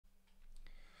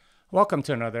Welcome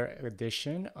to another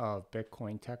edition of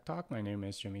Bitcoin Tech Talk. My name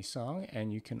is Jimmy Song,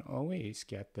 and you can always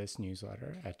get this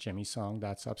newsletter at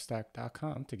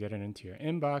jimmysong.substack.com to get it into your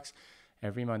inbox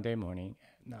every Monday morning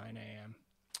at 9 a.m.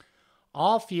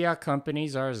 All fiat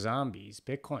companies are zombies.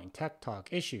 Bitcoin Tech Talk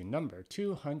issue number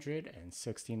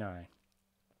 269.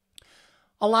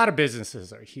 A lot of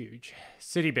businesses are huge.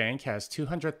 Citibank has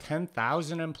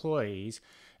 210,000 employees,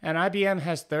 and IBM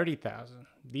has 30,000.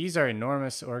 These are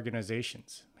enormous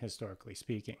organizations, historically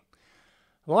speaking.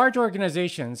 Large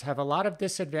organizations have a lot of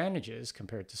disadvantages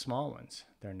compared to small ones.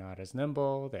 They're not as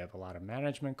nimble, they have a lot of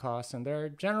management costs, and they're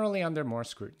generally under more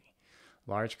scrutiny.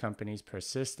 Large companies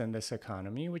persist in this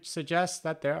economy, which suggests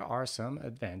that there are some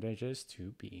advantages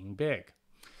to being big.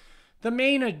 The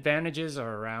main advantages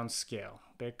are around scale.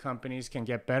 Big companies can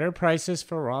get better prices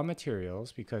for raw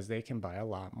materials because they can buy a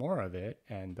lot more of it,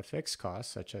 and the fixed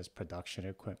costs, such as production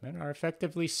equipment, are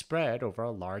effectively spread over a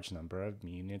large number of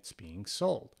units being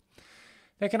sold.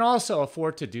 They can also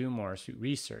afford to do more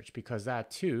research because that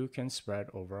too can spread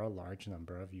over a large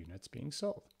number of units being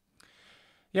sold.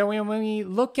 Yeah, when we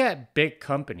look at big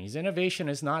companies, innovation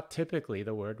is not typically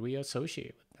the word we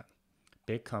associate with them.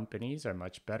 Big companies are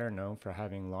much better known for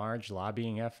having large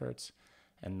lobbying efforts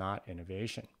and not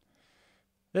innovation.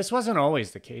 This wasn't always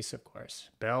the case, of course.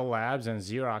 Bell Labs and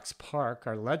Xerox PARC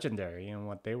are legendary in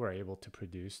what they were able to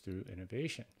produce through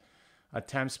innovation.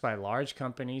 Attempts by large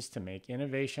companies to make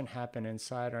innovation happen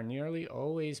inside are nearly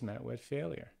always met with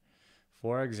failure.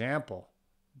 For example,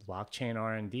 blockchain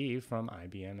R&D from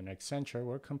IBM and Accenture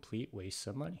were complete wastes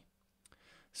of money.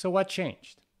 So what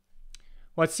changed?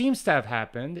 What seems to have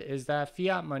happened is that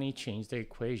fiat money changed the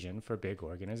equation for big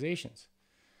organizations.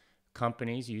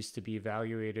 Companies used to be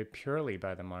evaluated purely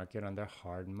by the market on their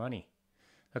hard money.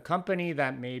 The company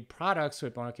that made products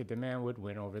with market demand would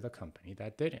win over the company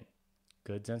that didn't.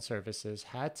 Goods and services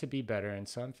had to be better in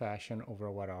some fashion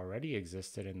over what already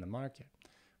existed in the market.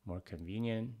 More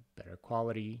convenient, better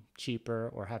quality, cheaper,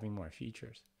 or having more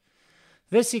features.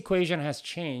 This equation has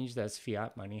changed as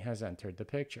fiat money has entered the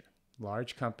picture.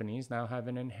 Large companies now have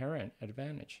an inherent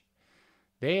advantage.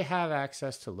 They have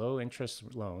access to low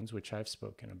interest loans, which I've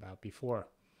spoken about before.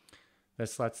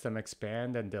 This lets them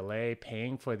expand and delay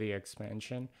paying for the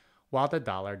expansion while the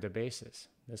dollar debases.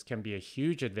 This can be a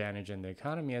huge advantage in the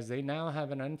economy as they now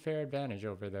have an unfair advantage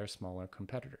over their smaller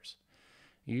competitors.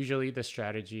 Usually the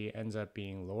strategy ends up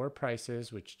being lower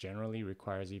prices, which generally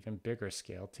requires even bigger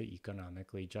scale to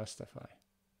economically justify.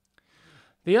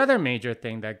 The other major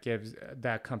thing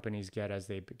that companies get as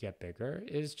they get bigger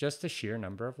is just the sheer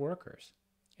number of workers.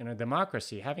 In a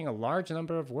democracy, having a large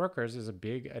number of workers is a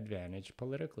big advantage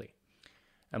politically.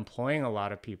 Employing a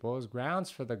lot of people is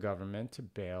grounds for the government to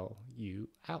bail you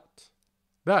out.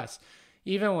 Thus,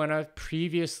 even when a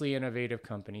previously innovative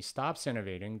company stops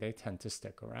innovating, they tend to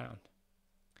stick around.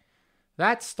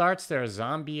 That starts their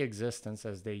zombie existence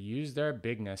as they use their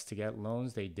bigness to get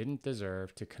loans they didn't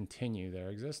deserve to continue their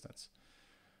existence.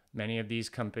 Many of these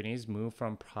companies move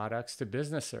from products to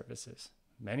business services.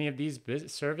 Many of these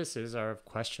services are of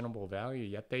questionable value,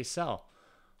 yet they sell,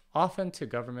 often to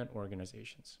government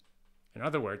organizations. In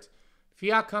other words,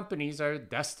 fiat companies are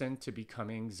destined to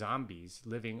becoming zombies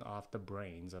living off the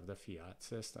brains of the fiat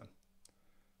system.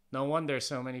 No wonder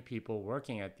so many people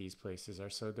working at these places are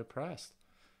so depressed.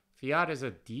 Fiat is a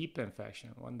deep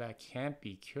infection, one that can't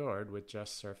be cured with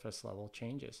just surface level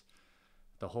changes.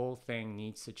 The whole thing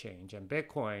needs to change, and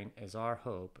Bitcoin is our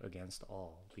hope against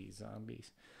all these zombies.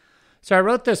 So I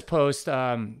wrote this post,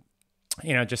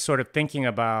 just sort of thinking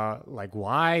about like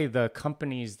why the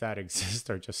companies that exist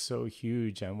are just so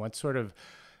huge and what sort of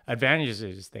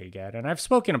advantages they get. And I've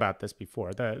spoken about this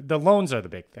before. The loans are the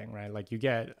big thing, right? Like you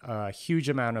get a huge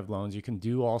amount of loans. You can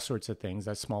do all sorts of things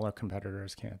that smaller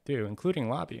competitors can't do, including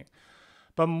lobbying.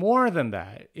 But more than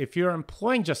that, if you're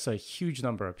employing just a huge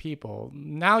number of people,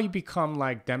 now you become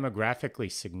like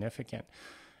demographically significant.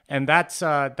 And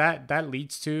that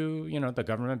leads to, the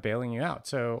government bailing you out.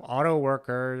 So auto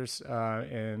workers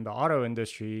in the auto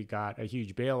industry got a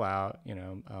huge bailout, I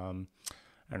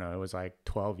don't know, it was like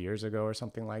 12 years ago or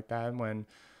something like that when,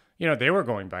 they were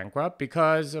going bankrupt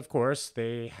because, of course,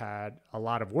 they had a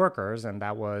lot of workers and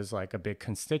that was like a big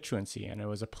constituency and it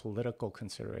was a political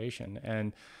consideration.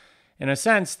 And in a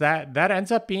sense, that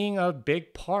ends up being a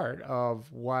big part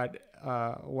of what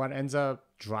ends up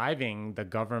driving the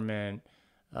government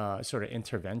sort of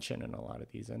intervention in a lot of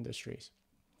these industries.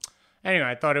 Anyway,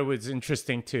 I thought it was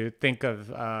interesting to think of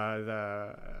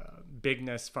the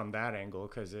bigness from that angle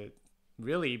because it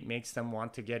really makes them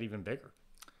want to get even bigger.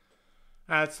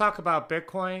 Let's talk about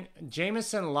Bitcoin.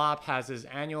 Jameson Lopp has his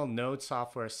annual node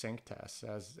software sync test.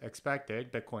 As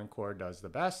expected, Bitcoin Core does the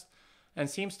best. and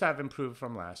seems to have improved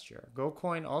from last year.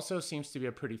 GoCoin also seems to be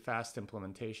a pretty fast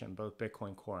implementation. Both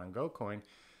Bitcoin Core and GoCoin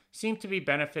seem to be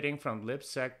benefiting from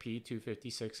libsec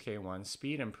P256K1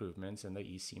 speed improvements in the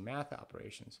EC math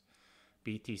operations.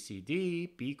 BTCD,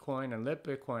 Bitcoin, and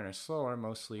libBitcoin are slower,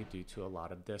 mostly due to a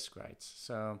lot of disk writes.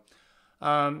 So,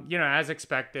 as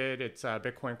expected, it's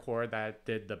Bitcoin Core that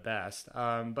did the best.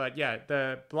 But yeah,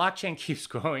 the blockchain keeps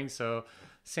growing, so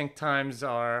sync times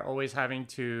are always having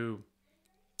to,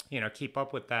 keep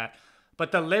up with that.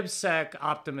 But the libsec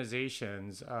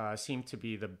optimizations seem to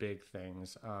be the big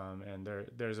things, and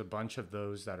there's a bunch of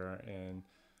those that are in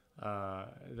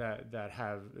that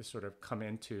have sort of come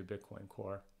into Bitcoin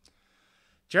Core.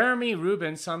 Jeremy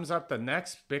Rubin sums up the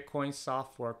next Bitcoin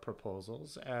soft fork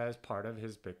proposals as part of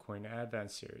his Bitcoin Advent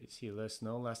series. He lists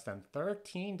no less than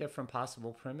 13 different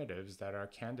possible primitives that are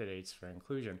candidates for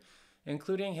inclusion,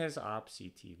 including his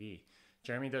OP-CTV.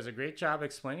 Jeremy does a great job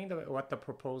explaining what the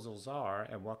proposals are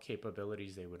and what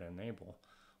capabilities they would enable.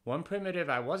 One primitive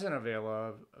I wasn't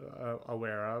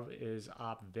aware of is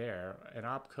opver, an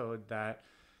opcode that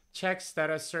checks that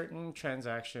a certain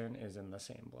transaction is in the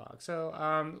same block. So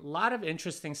a lot of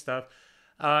interesting stuff.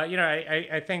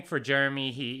 I think for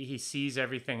Jeremy, he sees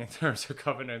everything in terms of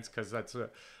governance because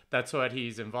that's what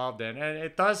he's involved in, and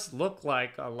it does look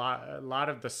like a lot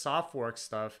of the soft fork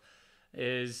stuff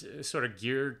is sort of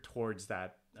geared towards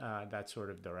that sort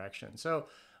of direction. So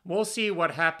we'll see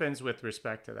what happens with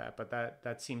respect to that, but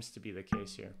that seems to be the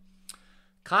case here.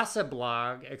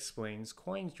 Casablog explains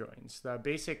coin joins. The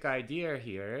basic idea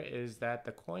here is that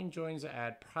the coin joins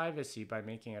add privacy by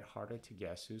making it harder to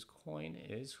guess whose coin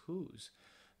is whose.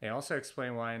 They also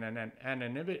explain why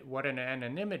what an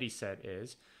anonymity set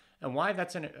is and why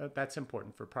that's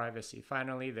important for privacy.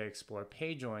 Finally, they explore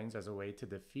pay joins as a way to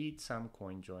defeat some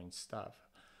coin join stuff.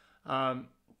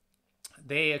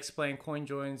 They explain coin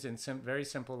joins in very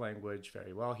simple language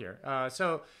very well here.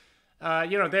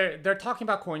 They're talking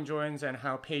about coin joins and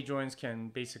how pay joins can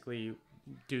basically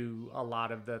do a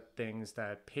lot of the things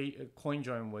that coin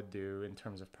join would do in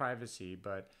terms of privacy,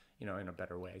 but in a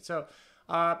better way. So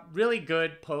really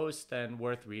good post and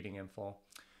worth reading in full.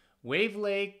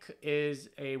 Wavelake is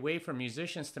a way for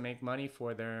musicians to make money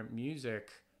for their music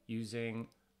using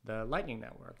the Lightning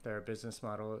Network. Their business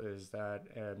model is that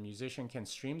a musician can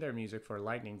stream their music for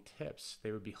Lightning tips.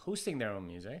 They would be hosting their own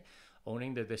music,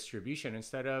 owning the distribution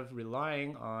instead of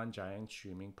relying on giant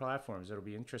streaming platforms. It'll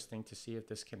be interesting to see if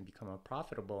this can become a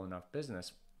profitable enough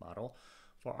business model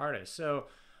for artists. So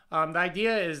the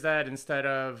idea is that instead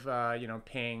of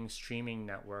paying streaming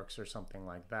networks or something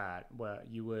like that,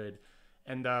 you would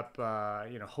end up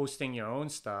hosting your own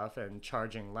stuff and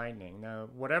charging Lightning. Now,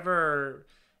 whatever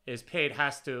is paid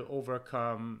has to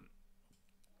overcome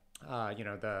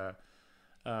the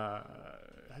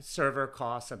server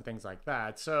costs and things like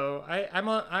that. So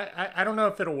I don't know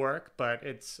if it'll work, but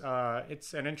it's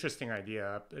an interesting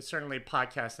idea. Certainly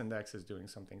Podcast Index is doing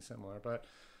something similar, but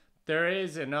there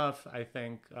is enough, I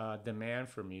think, demand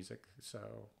for music.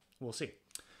 So we'll see.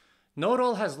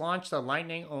 Nodal has launched a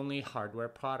Lightning-only hardware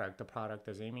product. The product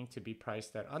is aiming to be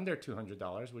priced at under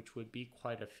 $200, which would be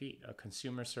quite a feat. A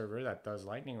consumer server that does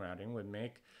Lightning routing would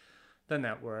make the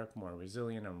network more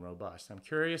resilient and robust. I'm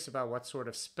curious about what sort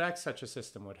of specs such a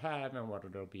system would have and what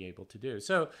it'll be able to do.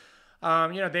 So,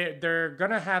 they're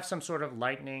going to have some sort of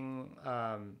Lightning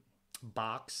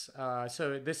box.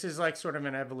 So this is like sort of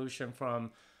an evolution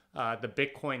from the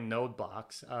Bitcoin node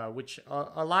box, which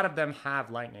a lot of them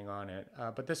have Lightning on it,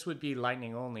 but this would be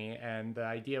Lightning only, and the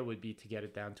idea would be to get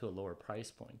it down to a lower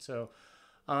price point. So,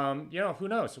 who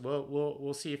knows?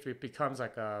 We'll see if it becomes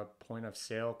like a point of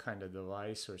sale kind of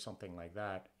device or something like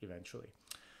that eventually.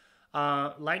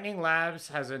 Lightning Labs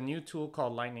has a new tool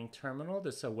called Lightning Terminal.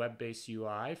 This is a web-based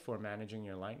UI for managing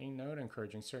your Lightning node,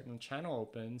 encouraging certain channel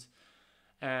opens,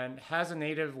 and has a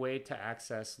native way to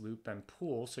access loop and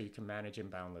pool so you can manage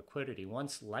inbound liquidity.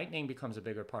 Once Lightning becomes a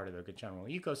bigger part of the general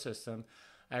ecosystem,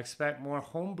 I expect more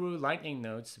homebrew Lightning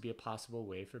nodes to be a possible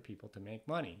way for people to make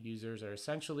money. Users are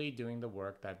essentially doing the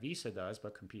work that Visa does,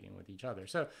 but competing with each other.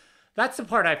 So that's the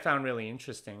part I found really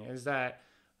interesting, is that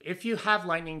if you have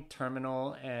Lightning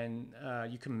Terminal and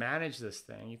you can manage this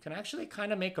thing, you can actually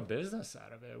kind of make a business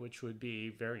out of it, which would be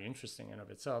very interesting in of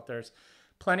itself. There's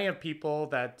plenty of people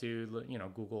that do,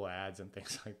 Google ads and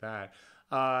things like that.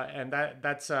 And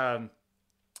that's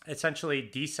essentially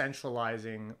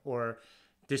decentralizing or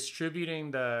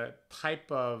distributing the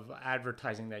type of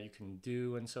advertising that you can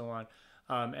do and so on.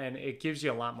 And it gives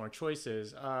you a lot more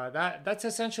choices. That's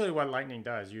essentially what Lightning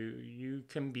does. You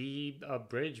can be a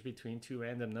bridge between two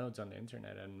random nodes on the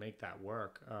internet and make that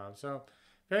work. So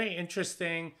very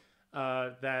interesting.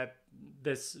 that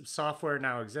this software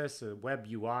now exists. The web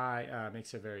UI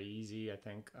makes it very easy, I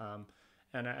think.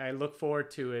 And I look forward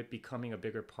to it becoming a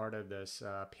bigger part of this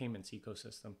payments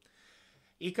ecosystem.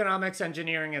 Economics,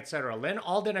 engineering, etc. Lynn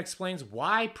Alden explains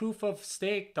why proof of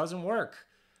stake doesn't work.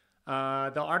 The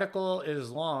article is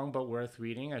long but worth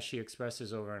reading, as she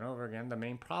expresses over and over again. The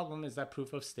main problem is that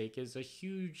proof of stake is a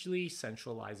hugely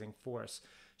centralizing force.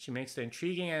 She makes the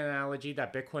intriguing analogy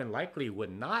that Bitcoin likely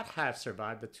would not have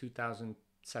survived the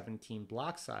 2017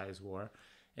 block size war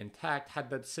intact had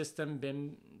the system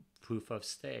been proof of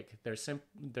stake.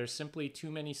 There's simply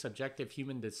too many subjective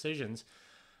human decisions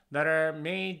that are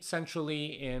made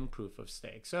centrally in proof of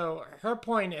stake. So her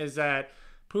point is that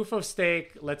proof of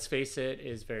stake, let's face it,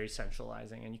 is very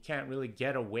centralizing, and you can't really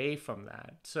get away from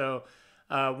that. So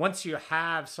once you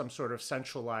have some sort of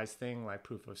centralized thing like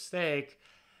proof of stake,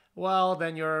 well,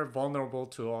 then you're vulnerable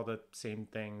to all the same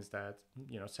things that,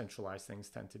 centralized things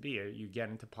tend to be. You get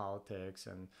into politics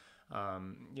and,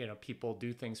 people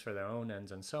do things for their own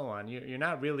ends and so on. You're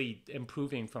not really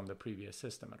improving from the previous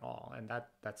system at all. And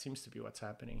that seems to be what's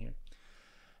happening here.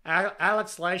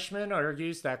 Alex Leishman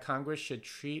argues that Congress should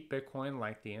treat Bitcoin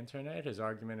like the internet. His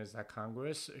argument is that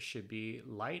Congress should be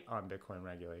light on Bitcoin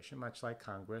regulation, much like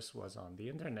Congress was on the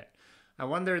internet. I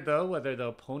wonder, though, whether the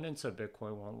opponents of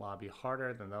Bitcoin won't lobby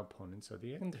harder than the opponents of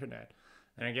the internet.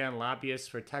 And again, lobbyists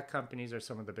for tech companies are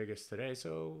some of the biggest today,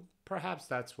 so perhaps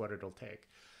that's what it'll take.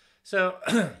 So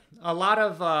a lot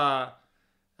of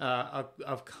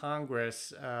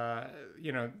Congress,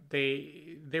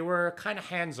 they were kind of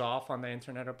hands off on the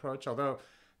internet approach, although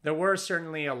there were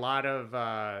certainly a lot of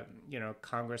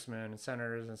congressmen and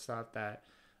senators and stuff that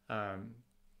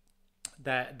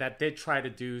that did try to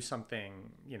do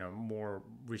something more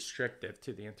restrictive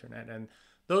to the internet, and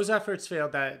those efforts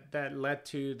failed. That led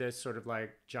to this sort of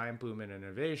like giant boom in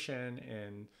innovation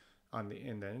in the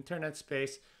internet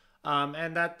space.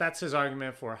 And that's his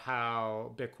argument for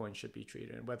how Bitcoin should be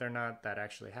treated. Whether or not that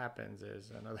actually happens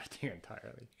is another thing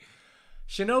entirely.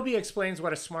 Shinobi explains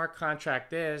what a smart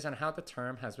contract is and how the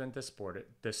term has been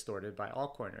distorted by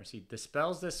altcoiners. He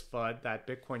dispels this FUD that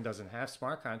Bitcoin doesn't have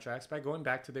smart contracts by going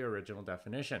back to the original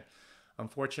definition.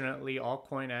 Unfortunately,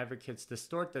 altcoin advocates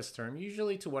distort this term,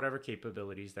 usually to whatever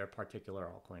capabilities their particular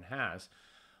altcoin has.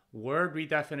 Word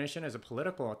redefinition is a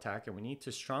political attack, and we need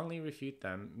to strongly refute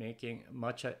them, making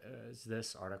much as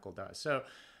this article does. So,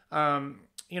 a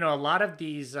lot of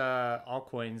these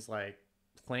altcoins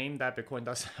claim that Bitcoin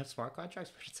doesn't have smart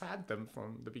contracts, but it's had them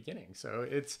from the beginning. So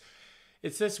it's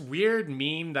this weird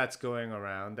meme that's going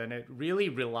around, and it really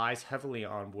relies heavily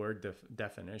on word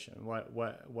definition,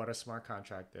 what a smart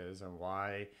contract is, and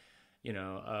why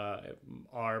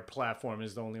our platform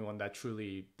is the only one that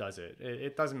truly does it.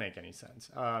 It doesn't make any sense.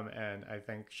 And I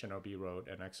think Shinobi wrote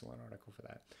an excellent article for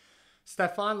that.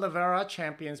 Stefan Livera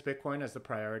champions Bitcoin as the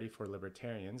priority for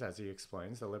libertarians. As he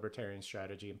explains, the libertarian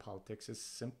strategy in politics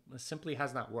simply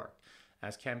has not worked,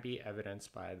 as can be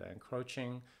evidenced by the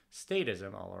encroaching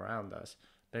statism all around us.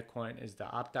 Bitcoin is the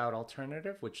opt-out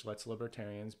alternative, which lets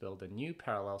libertarians build a new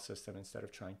parallel system instead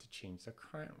of trying to change the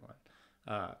current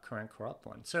corrupt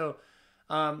one. So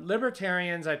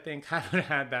libertarians, I think, haven't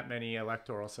had that many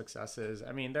electoral successes.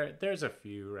 I mean, there's a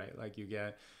few, right? Like you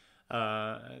get,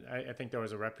 I think there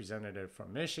was a representative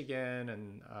from Michigan,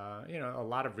 and a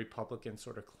lot of Republicans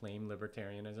sort of claim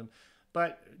libertarianism,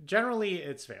 but generally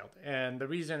it's failed. And the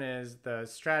reason is the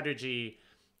strategy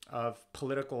of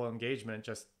political engagement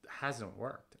just hasn't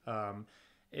worked.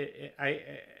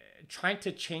 Trying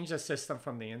to change the system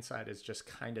from the inside is just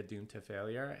kind of doomed to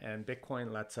failure, and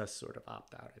Bitcoin lets us sort of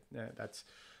opt out.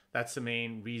 That's the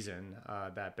main reason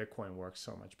that Bitcoin works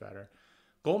so much better.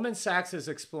 Goldman Sachs is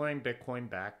exploring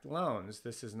Bitcoin-backed loans.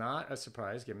 This is not a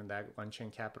surprise given that on-chain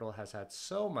capital has had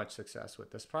so much success with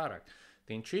this product.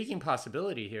 The intriguing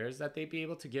possibility here is that they'd be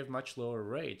able to give much lower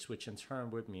rates, which in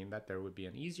turn would mean that there would be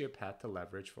an easier path to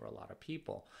leverage for a lot of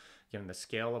people. Given the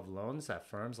scale of loans that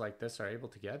firms like this are able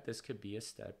to get, this could be a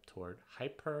step toward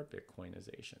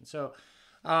hyper-Bitcoinization. So,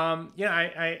 I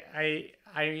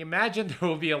imagine there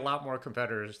will be a lot more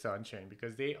competitors to on-chain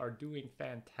because they are doing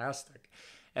fantastic.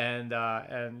 And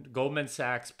Goldman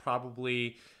Sachs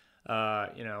probably,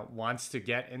 wants to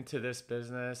get into this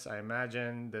business. I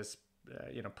imagine this,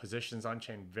 positions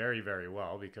on-chain very, very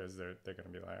well because they're going to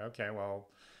be like, okay, well,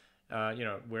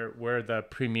 we're the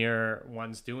premier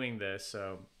ones doing this.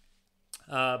 So,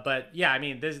 but yeah, I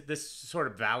mean, this sort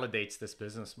of validates this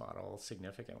business model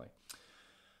significantly.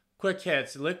 Quick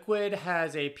hits. Liquid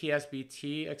has a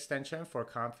PSBT extension for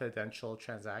confidential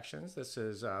transactions. This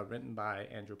is written by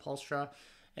Andrew Polstra.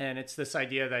 And it's this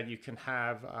idea that you can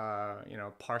have,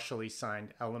 partially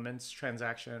signed elements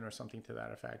transaction or something to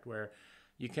that effect, where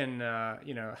you can,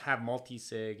 have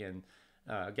multi-sig and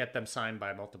get them signed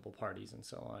by multiple parties and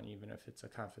so on, even if it's a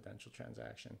confidential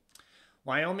transaction.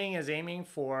 Wyoming is aiming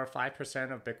for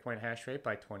 5% of Bitcoin hash rate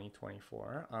by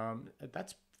 2024.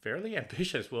 That's fairly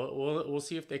ambitious. We'll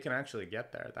see if they can actually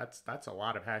get there. That's a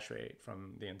lot of hash rate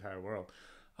from the entire world.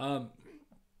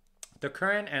 The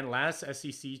current and last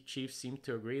SEC chiefs seem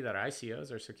to agree that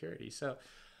ICOs are securities. So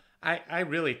I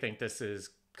really think this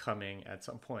is coming at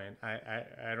some point.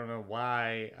 I don't know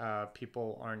why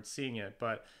people aren't seeing it,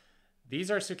 but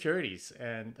these are securities,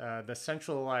 and the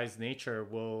centralized nature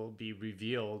will be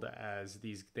revealed as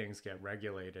these things get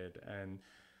regulated. And,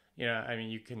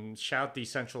 you can shout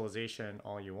decentralization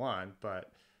all you want,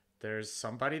 but there's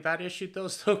somebody that issued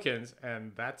those tokens,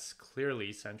 and that's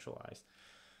clearly centralized.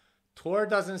 Tor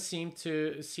doesn't seem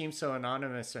so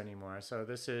anonymous anymore. So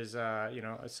this is,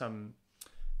 some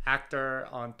actor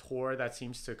on Tor that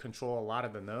seems to control a lot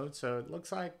of the nodes. So it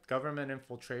looks like government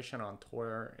infiltration on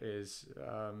Tor is,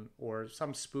 or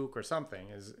some spook or something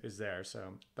is there. So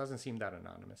it doesn't seem that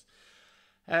anonymous.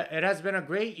 It has been a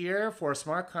great year for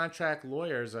smart contract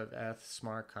lawyers of ETH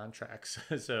smart contracts.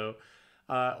 So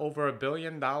over $1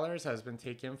 billion has been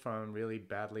taken from really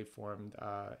badly formed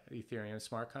Ethereum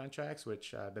smart contracts,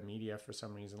 which the media for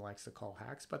some reason likes to call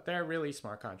hacks, but they're really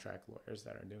smart contract lawyers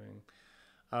that are doing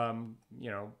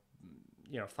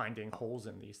finding holes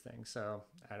in these things. So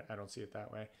I don't see it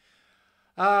that way.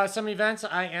 Some events.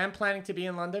 I am planning to be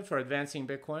in London for Advancing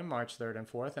Bitcoin March 3rd and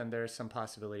 4th, and there's some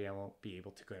possibility I won't be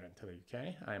able to go into the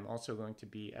UK. I'm also going to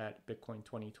be at Bitcoin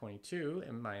 2022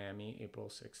 in Miami, April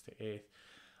 6th to 8th.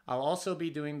 I'll also be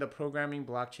doing the programming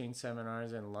blockchain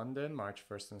seminars in London, March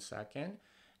 1st and 2nd,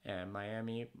 and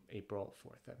Miami, April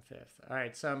 4th and 5th. All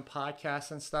right, some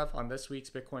podcasts and stuff on this week's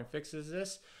Bitcoin Fixes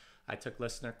This. I took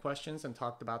listener questions and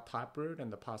talked about Taproot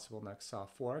and the possible next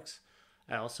soft forks.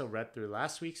 I also read through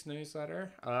last week's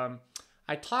newsletter.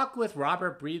 I talked with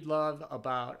Robert Breedlove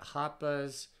about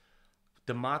Hoppa's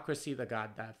Democracy, the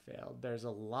God That Failed. There's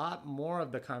a lot more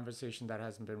of the conversation that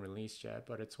hasn't been released yet,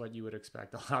 but it's what you would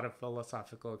expect, a lot of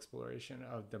philosophical exploration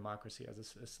of democracy as a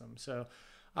system. So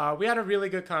we had a really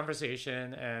good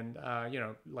conversation, and,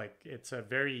 it's a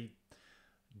very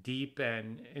deep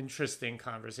and interesting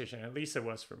conversation. At least it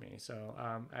was for me. So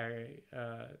I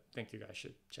think you guys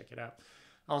should check it out.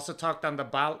 I also talked on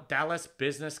the Dallas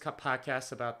Business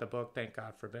podcast about the book, Thank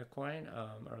God for Bitcoin.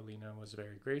 Arlena was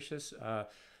very gracious.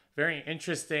 Very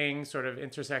interesting sort of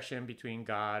intersection between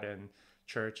God and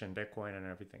church and Bitcoin and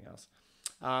everything else.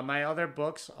 My other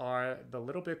books are the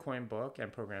Little Bitcoin book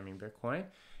and Programming Bitcoin.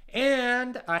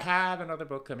 And I have another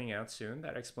book coming out soon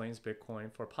that explains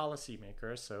Bitcoin for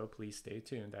policymakers, so please stay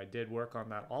tuned. I did work on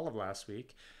that all of last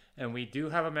week, and we do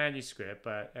have a manuscript,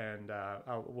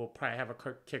 we'll probably have a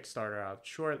Kickstarter out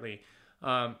shortly.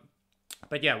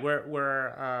 But yeah,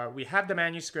 we have the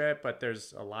manuscript, but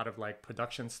there's a lot of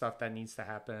production stuff that needs to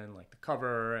happen, like the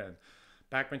cover and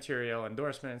back material,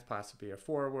 endorsements, possibly a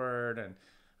foreword, and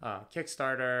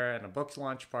Kickstarter and a book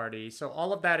launch party. So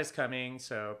all of that is coming,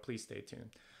 so please stay tuned.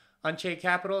 Unchained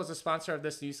Capital is a sponsor of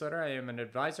this newsletter. I am an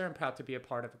advisor and proud to be a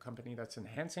part of a company that's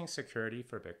enhancing security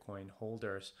for Bitcoin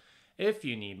holders. If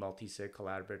you need multi-sig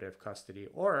collaborative custody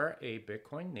or a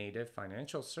Bitcoin native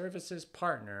financial services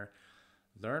partner,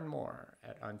 learn more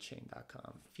at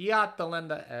unchained.com. Fiat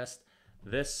delenda est.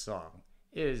 This song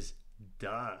is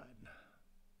done.